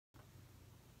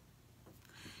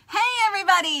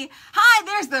everybody. Hi,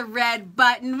 there's the red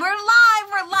button. We're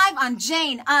live on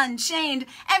Jane Unchained.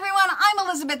 Everyone, I'm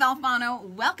Elysabeth Alfano.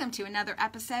 Welcome to another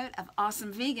episode of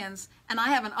Awesome Vegans. And I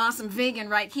have an awesome vegan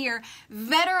right here,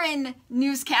 veteran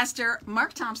newscaster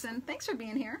Mark Thompson. Thanks for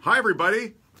being here. Hi,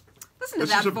 everybody. Listen to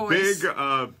that voice. This is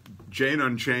a big Jane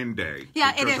Unchained day.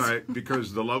 Yeah, it is.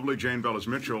 Because the lovely Jane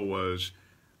Velez-Mitchell was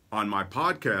on my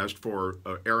podcast for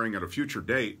airing at a future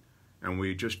date, and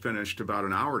we just finished about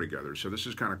an hour together. So this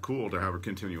is kind of cool to have a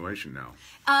continuation now.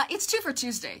 It's 2 for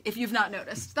Tuesday, if you've not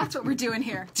noticed. That's what we're doing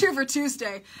here. 2 for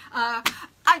Tuesday.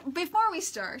 Before we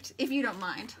start, if you don't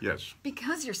mind. Yes.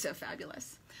 Because you're so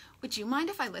fabulous, would you mind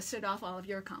if I listed off all of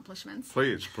your accomplishments?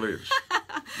 Please.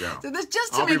 Yeah. So this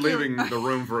just to I'll be make leaving the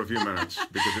room for a few minutes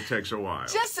because it takes a while.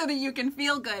 Just so that you can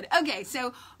feel good. Okay,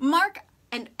 so Mark,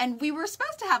 and we were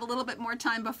supposed to have a little bit more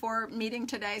time before meeting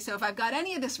today, so if I've got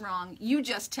any of this wrong, you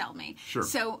just tell me. Sure.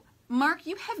 So, Mark,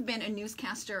 you have been a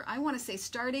newscaster, I want to say,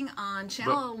 starting on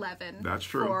Channel 11. That's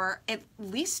true. For at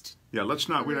least... Yeah, let's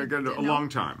not. We're going to get a long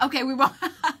time. Okay, we won't.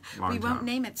 We won't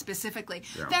name it specifically.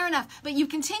 Yeah. Fair enough. But you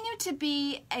continue to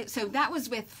be. So that was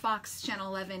with Fox Channel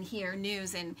 11 here,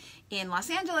 news in Los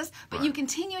Angeles. But Right. you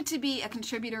continue to be a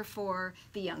contributor for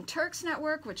the Young Turks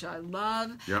network, which I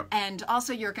love. Yep. And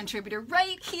also you're a contributor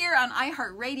right here on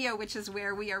iHeartRadio, which is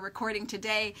where we are recording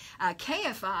today.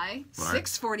 KFI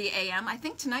 6:40 a.m. I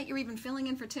think tonight you're even filling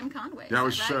in for Tim Conway. Yeah,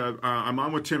 Right? I'm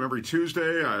on with Tim every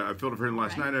Tuesday. I filled in for him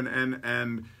last Right. night,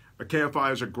 and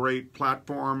KFI is a great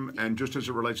platform, and just as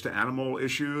it relates to animal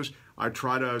issues, I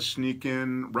try to sneak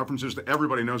in references to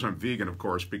everybody knows I'm vegan, of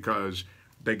course, because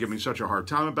they give me such a hard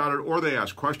time about it, or they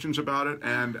ask questions about it.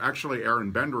 And actually, Aaron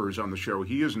Bender is on the show;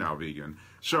 he is now vegan.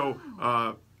 So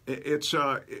it's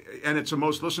the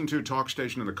most listened to talk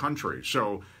station in the country.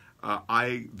 So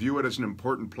I view it as an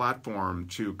important platform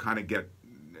to kind of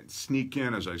sneak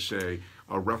in, as I say,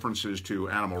 references to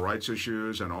animal rights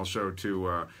issues, and also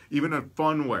to even a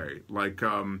fun way, like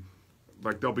they'll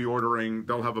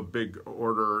have a big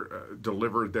order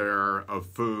delivered there of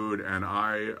food, and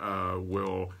I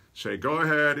will say, go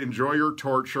ahead, enjoy your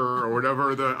torture, or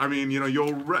whatever.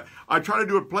 I try to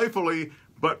do it playfully,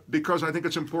 but because I think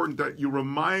it's important that you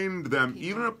remind them,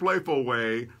 even in a playful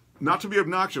way, not to be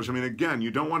obnoxious. I mean, again,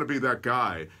 you don't want to be that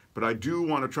guy, but I do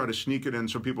want to try to sneak it in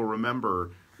so people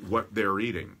remember what they're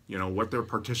eating, what they're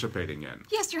participating in.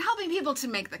 Yes, you're helping people to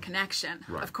make the connection,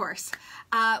 Right. Of course.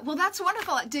 Well, that's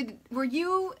wonderful. Were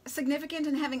you significant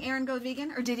in having Aaron go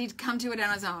vegan, or did he come to it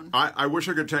on his own? I wish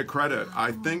I could take credit.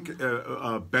 I think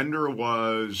Bender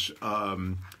was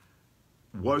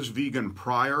vegan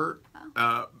prior,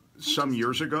 some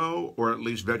years ago, or at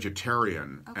least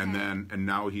vegetarian, Okay. and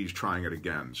now he's trying it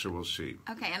again. So we'll see.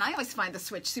 Okay, and I always find the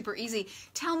switch super easy.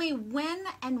 Tell me, when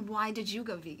and why did you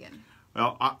go vegan?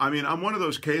 Well, I'm one of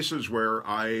those cases where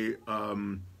I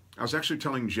was actually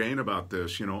telling Jane about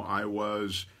this. I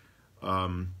was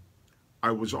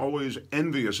always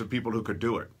envious of people who could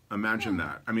do it. Imagine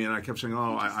that. I mean, I kept saying,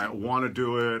 "Oh, I want to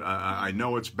do it. I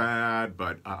know it's bad,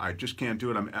 but I just can't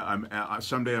do it.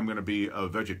 Someday I'm going to be a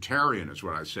vegetarian," is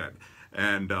what I said.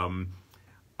 And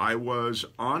I was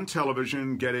on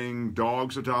television getting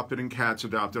dogs adopted and cats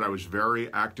adopted. I was very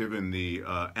active in the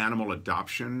animal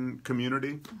adoption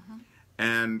community. Mm-hmm.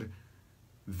 And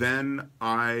then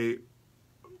and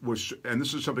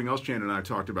this is something else Jane and I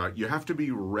talked about, you have to be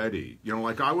ready.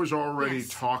 I was already Yes.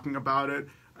 talking about it,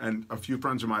 and a few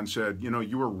friends of mine said,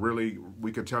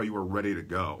 we could tell you were ready to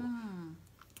go. Mm.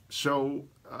 So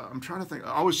I'm trying to think.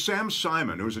 I was Sam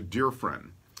Simon, who was a dear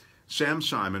friend. Sam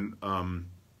Simon,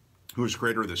 who was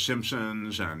creator of The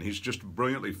Simpsons, and he's just a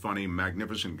brilliantly funny,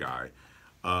 magnificent guy.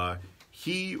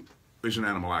 He is an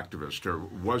animal activist, or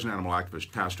was an animal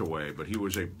activist, passed away, but he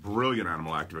was a brilliant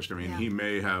animal activist. I mean, He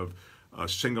may have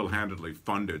single-handedly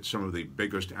funded some of the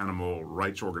biggest animal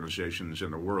rights organizations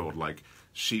in the world, like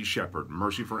Sea Shepherd,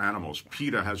 Mercy for Animals.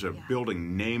 PETA has a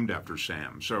building named after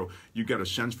Sam, so you get a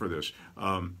sense for this.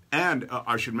 And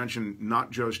I should mention, not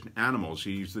just animals,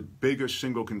 he's the biggest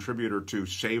single contributor to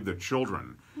Save the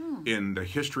Children in the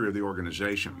history of the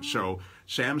organization. So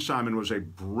Sam Simon was a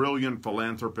brilliant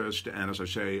philanthropist and, as I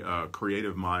say, a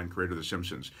creative mind, creator of The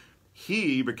Simpsons.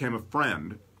 He became a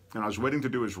friend, and I was waiting to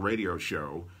do his radio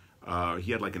show.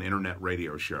 He had like an internet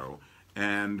radio show,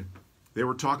 and they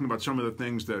were talking about some of the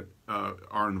things that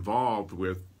are involved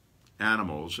with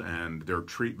animals and their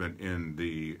treatment in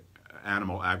the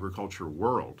animal agriculture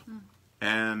world.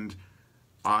 And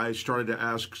I started to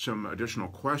ask some additional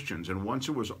questions, and once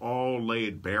it was all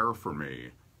laid bare for me,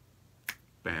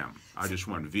 bam, I just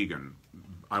went vegan.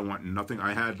 I want nothing.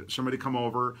 I had somebody come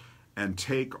over and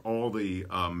take all the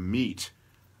meat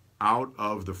out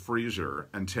of the freezer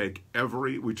and take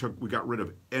we got rid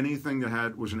of anything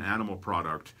that was an animal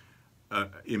product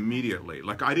immediately.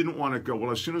 Like, I didn't want to go,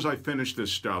 well, as soon as I finish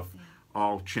this stuff,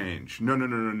 I'll change.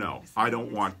 No. I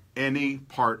don't want any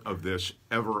part of this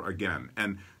ever again.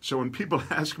 And so when people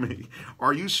ask me,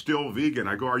 are you still vegan?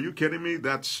 I go, are you kidding me?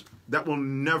 That will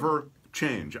never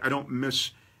change. I don't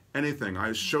miss anything. I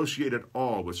associate it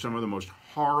all with some of the most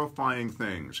horrifying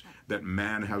things that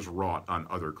man has wrought on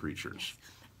other creatures.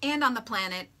 And on the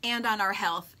planet, and on our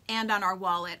health, and on our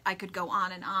wallet. I could go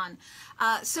on and on.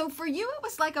 So for you, it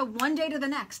was like a one day to the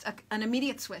next, an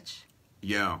immediate switch.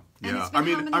 Yeah. And it's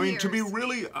been how many years? To be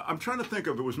really, I'm trying to think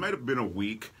of, it might have been a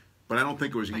week, but I don't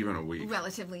think it was even a week.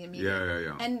 Relatively immediate.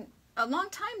 Yeah. And a long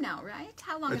time now, right?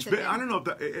 How long has it been? I don't know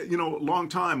if a long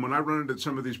time. When I run into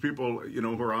some of these people,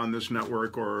 who are on this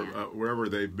network or wherever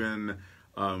they've been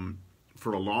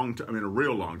for a long time, a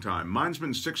real long time. Mine's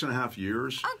been 6.5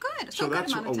 years. Oh, good. So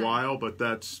that's a while, but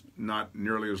that's not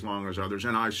nearly as long as others.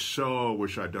 And I so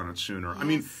wish I'd done it sooner.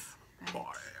 Yes. Right.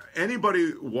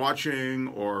 Anybody watching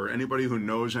or anybody who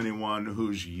knows anyone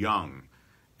who's young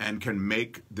and can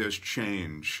make this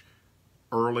change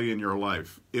early in your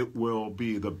life, it will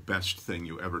be the best thing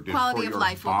you ever did Quality for of your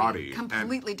life body. Will be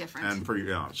completely different.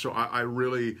 And so I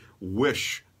really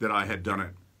wish that I had done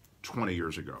it 20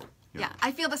 years ago. Yeah,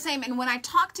 I feel the same. And when I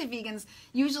talk to vegans,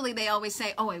 usually they always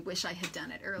say, oh, I wish I had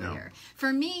done it earlier. No.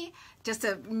 For me,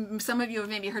 some of you have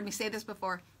maybe heard me say this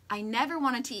before, I never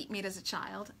wanted to eat meat as a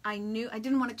child. I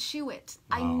didn't want to chew it.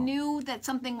 Wow. I knew that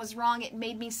something was wrong. It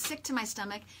made me sick to my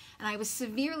stomach, and I was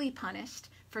severely punished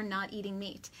for not eating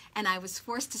meat. And I was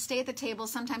forced to stay at the table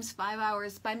sometimes 5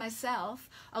 hours by myself,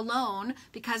 alone,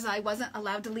 because I wasn't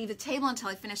allowed to leave the table until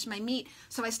I finished my meat.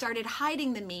 So I started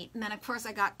hiding the meat, and then of course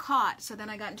I got caught. So then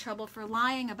I got in trouble for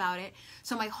lying about it.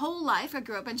 So my whole life, I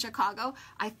grew up in Chicago,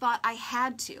 I thought I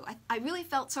had to. I really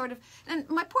felt sort of, and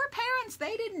my poor parents,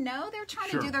 they didn't know. They were trying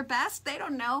to do their best. They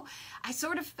don't know. I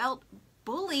sort of felt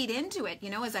bullied into it.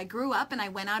 As I grew up and I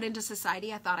went out into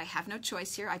society, I thought I have no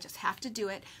choice here. I just have to do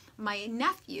it. My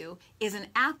nephew is an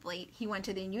athlete. He went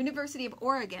to the University of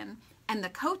Oregon, and the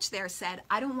coach there said,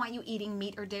 I don't want you eating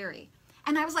meat or dairy.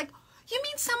 And I was like, you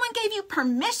mean someone gave you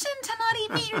permission to not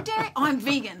eat meat or dairy? Oh, I'm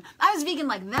vegan. I was vegan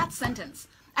like that sentence.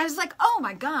 I was like, oh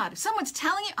my God, someone's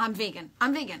telling you I'm vegan.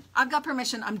 I'm vegan. I've got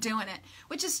permission. I'm doing it.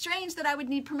 Which is strange that I would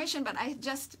need permission, but I had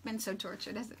just been so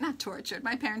tortured. Not tortured.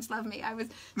 My parents love me. I was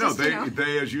just,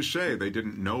 they, as you say, they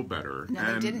didn't know better. No,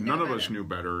 and they didn't know none of better. us knew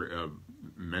better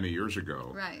many years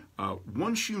ago. Right.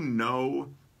 Once you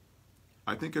know,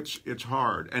 I think it's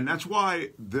hard. And that's why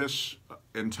this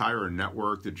entire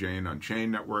network, the JaneUnChained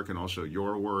network, and also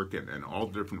your work and all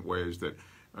the different ways that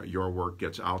your work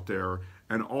gets out there,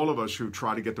 and all of us who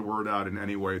try to get the word out in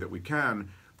any way that we can,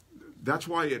 that's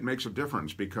why it makes a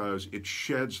difference, because it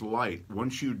sheds light.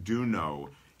 Once you do know,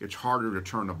 it's harder to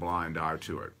turn a blind eye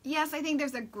to it. Yes, I think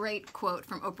there's a great quote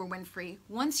from Oprah Winfrey.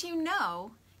 Once you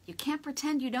know, you can't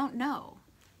pretend you don't know.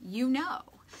 You know.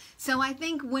 So I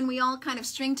think when we all kind of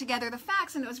string together the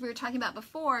facts, and as we were talking about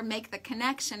before, make the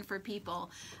connection for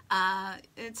people,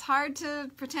 it's hard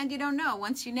to pretend you don't know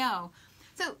once you know.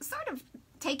 So sort of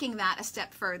taking that a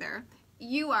step further,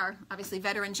 you are obviously a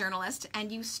veteran journalist,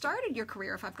 and you started your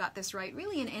career, if I've got this right,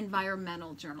 really in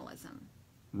environmental journalism.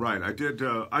 Right.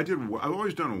 I've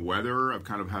always done weather. I've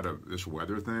kind of had this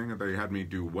weather thing. They had me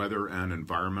do weather and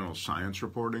environmental science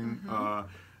reporting. Mm-hmm.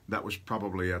 That was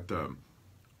probably at the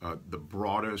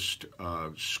broadest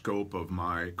scope of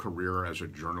my career as a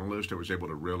journalist. I was able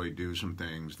to really do some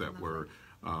things that were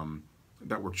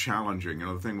challenging.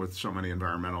 The thing with so many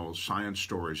environmental science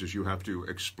stories is you have to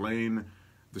explain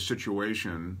the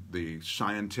situation, the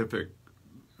scientific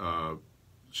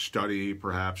study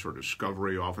perhaps, or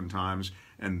discovery oftentimes,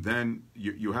 and then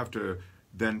you have to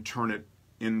then turn it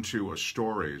into a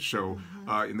story. So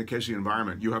in the case of the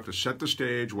environment, you have to set the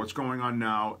stage, what's going on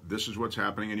now, this is what's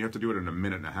happening, and you have to do it in a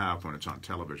minute and a half when it's on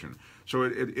television. So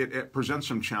it presents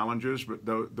some challenges, but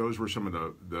those were some of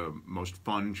the most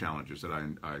fun challenges that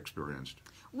I experienced.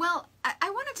 Well, I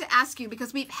wanted to ask you,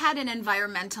 because we've had an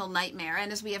environmental nightmare,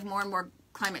 and as we have more and more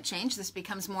climate change, this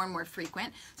becomes more and more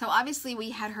frequent. So obviously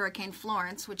we had Hurricane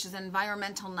Florence, which is an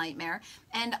environmental nightmare,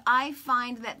 and I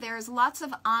find that there's lots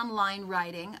of online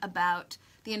writing about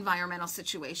the environmental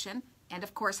situation, and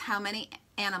of course how many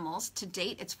animals. To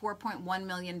date, it's 4.1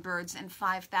 million birds and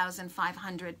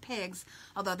 5,500 pigs,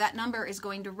 although that number is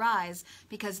going to rise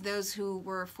because those who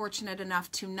were fortunate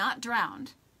enough to not drown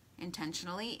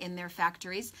intentionally in their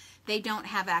factories, they don't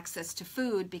have access to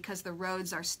food because the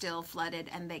roads are still flooded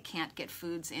and they can't get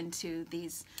foods into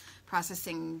these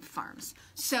processing farms.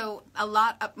 So a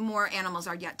lot more animals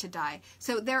are yet to die.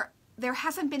 So there there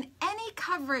hasn't been any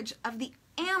coverage of the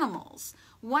animals,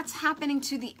 what's happening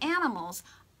to the animals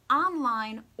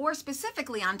online or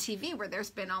specifically on TV, where there's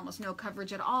been almost no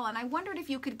coverage at all. And I wondered if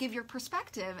you could give your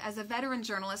perspective as a veteran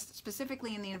journalist,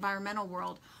 specifically in the environmental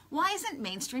world. Why isn't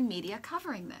mainstream media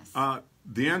covering this?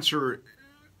 The answer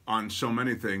on so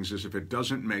many things is if it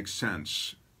doesn't make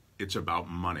sense, it's about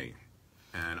money.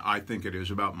 And I think it is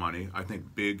about money. I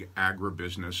think big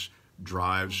agribusiness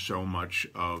drives so much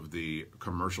of the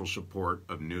commercial support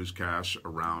of newscasts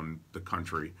around the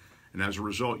country. And as a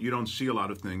result, you don't see a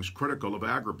lot of things critical of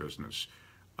agribusiness.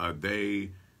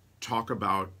 They talk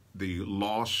about the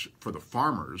loss for the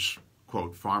farmers,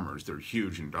 quote, farmers. They're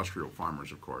huge industrial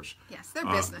farmers, of course. Yes, they're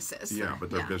businesses. Yeah, but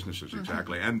they're businesses,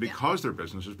 exactly. And because they're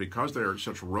businesses, because they're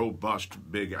such robust,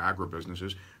 big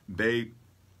agribusinesses, they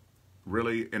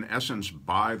really, in essence,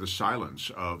 buy the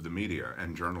silence of the media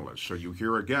and journalists. So you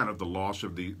hear again of the loss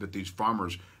of that these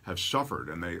farmers have suffered,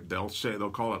 and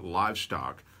they'll call it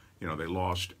livestock. You know, they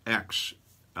lost X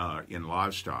in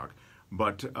livestock,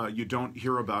 but you don't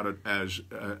hear about it as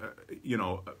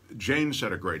Jane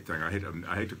said a great thing. I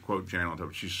hate to quote Jane on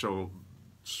top. She's so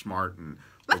smart, and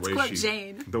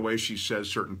the way she says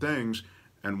certain things.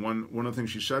 And one of the things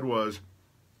she said was,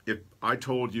 if I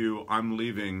told you I'm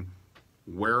leaving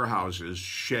warehouses,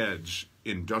 sheds,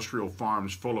 industrial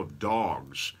farms full of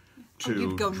dogs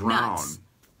to drown,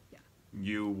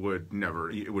 it would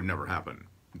never happen.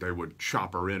 They would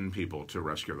chopper in people to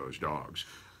rescue those dogs.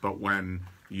 But when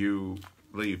you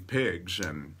leave pigs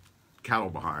and cattle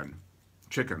behind,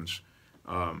 chickens,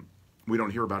 we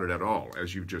don't hear about it at all,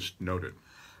 as you just noted.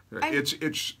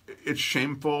 It's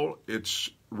shameful, it's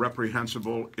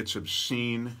reprehensible, it's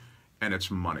obscene, and it's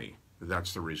money.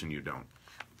 That's the reason you don't.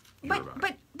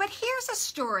 But here's a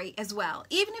story as well.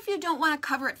 Even if you don't want to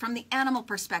cover it from the animal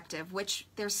perspective, which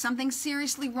there's something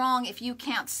seriously wrong if you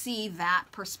can't see that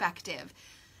perspective,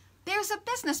 there's a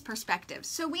business perspective.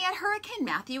 So we had Hurricane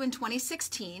Matthew in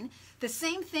 2016. The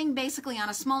same thing basically on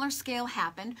a smaller scale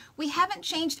happened. We haven't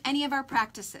changed any of our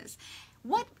practices.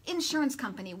 What insurance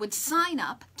company would sign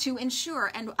up to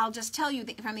insure? And I'll just tell you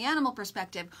from the animal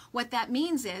perspective, what that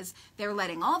means is they're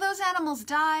letting all those animals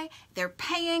die, they're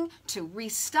paying to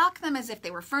restock them as if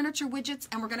they were furniture widgets,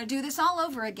 and we're going to do this all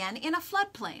over again in a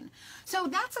floodplain. So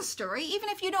that's a story, even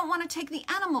if you don't want to take the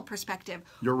animal perspective.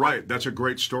 You're right. That's a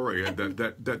great story.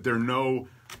 That there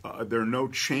are no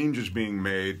changes being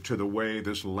made to the way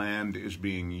this land is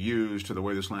being used, to the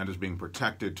way this land is being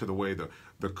protected, to the way the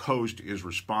coast is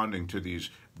responding to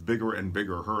these bigger and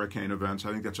bigger hurricane events.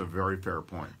 I think that's a very fair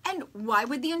point. And why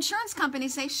would the insurance company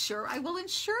say, sure, I will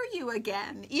insure you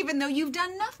again, even though you've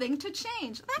done nothing to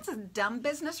change? That's a dumb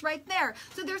business right there.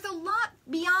 So there's a lot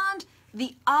beyond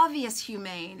the obvious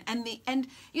humane. And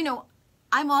you know,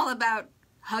 I'm all about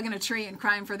hugging a tree and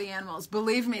crying for the animals.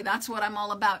 Believe me, that's what I'm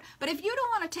all about. But if you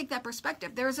don't want to take that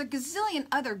perspective, there's a gazillion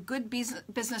other good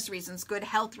business reasons, good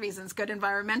health reasons, good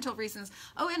environmental reasons.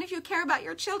 Oh, and if you care about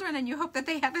your children and you hope that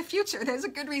they have a future, there's a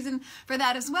good reason for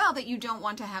that as well, that you don't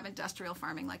want to have industrial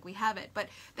farming like we have it. But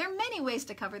there are many ways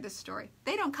to cover this story.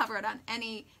 They don't cover it on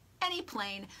any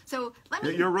plane. So let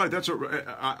me. You're right.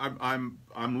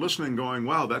 I'm listening, going,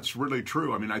 wow, that's really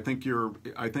true. I mean, I think you're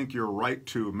right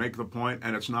to make the point,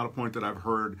 and it's not a point that I've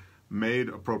heard made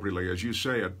appropriately. As you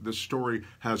say, this story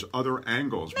has other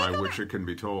angles by which it can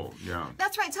be told. Yeah.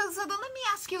 That's right. So let me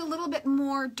ask you a little bit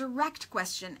more direct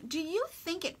question. Do you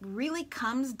think it really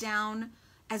comes down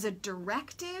as a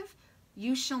directive,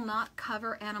 you shall not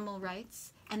cover animal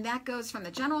rights? And that goes from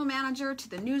the general manager to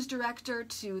the news director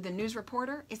to the news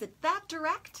reporter? Is it that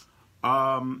direct?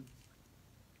 I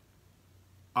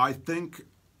think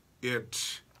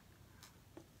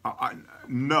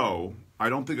no, I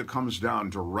don't think it comes down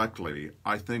directly.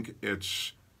 I think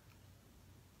it's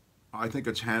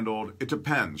handled. It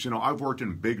depends. You know, I've worked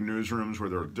in big newsrooms where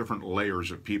there are different layers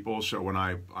of people. So when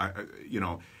I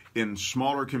in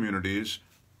smaller communities,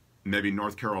 maybe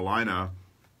North Carolina.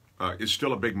 Is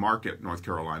still a big market, North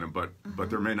Carolina, but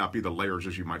there may not be the layers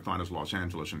as you might find as Los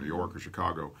Angeles and New York or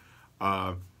Chicago.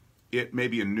 It may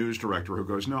be a news director who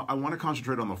goes, no, I want to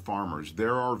concentrate on the farmers.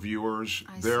 There are viewers.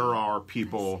 There are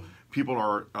people. People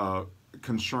are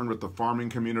concerned with the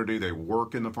farming community. They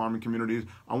work in the farming communities.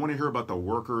 I want to hear about the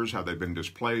workers, how they've been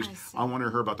displaced. I want to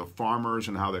hear about the farmers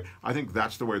and how they. I think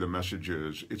that's the way the message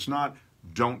is. It's not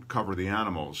don't cover the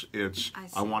animals. It's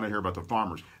I want to hear about the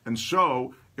farmers. And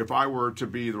so if I were to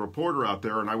be the reporter out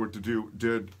there and I were to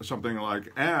did something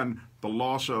like, and the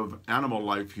loss of animal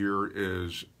life here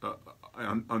is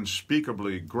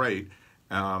unspeakably great,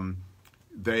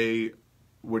 they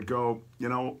would go, you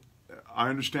know, I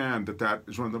understand that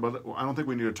is one of the, I don't think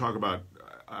we need to talk about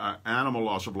animal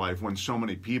loss of life when so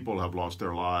many people have lost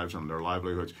their lives and their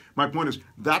livelihoods. My point is,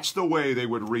 that's the way they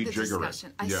would rejigger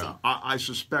it. I see. I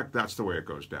suspect that's the way it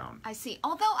goes down. I see.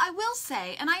 Although I will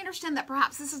say, and I understand that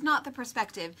perhaps this is not the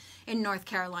perspective in North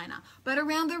Carolina, but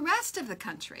around the rest of the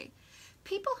country,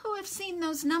 people who have seen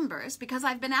those numbers, because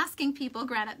I've been asking people,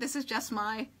 granted this is just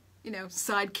my,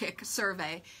 sidekick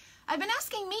survey, I've been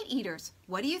asking meat eaters,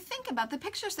 what do you think about the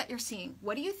pictures that you're seeing?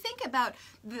 What do you think about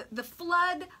the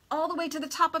flood all the way to the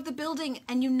top of the building,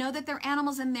 and you know that there are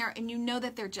animals in there, and you know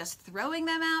that they're just throwing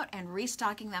them out and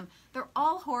restocking them? They're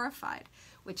all horrified,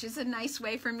 which is a nice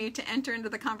way for me to enter into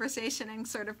the conversation and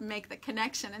sort of make the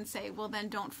connection and say, well, then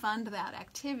don't fund that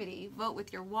activity. Vote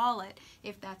with your wallet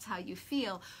if that's how you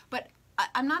feel. But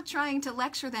I'm not trying to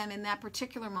lecture them in that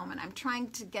particular moment. I'm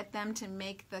trying to get them to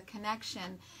make the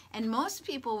connection. And most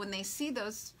people, when they see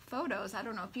those photos, I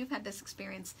don't know if you've had this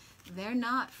experience, they're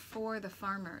not for the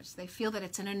farmers. They feel that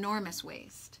it's an enormous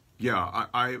waste. Yeah,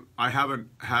 I haven't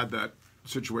had that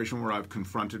situation where I've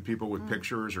confronted people with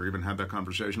pictures or even had that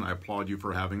conversation. I applaud you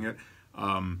for having it.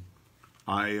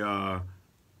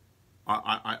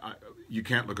 You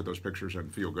can't look at those pictures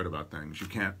and feel good about things. You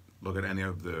can't look at any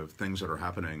of the things that are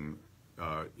happening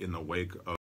in the wake of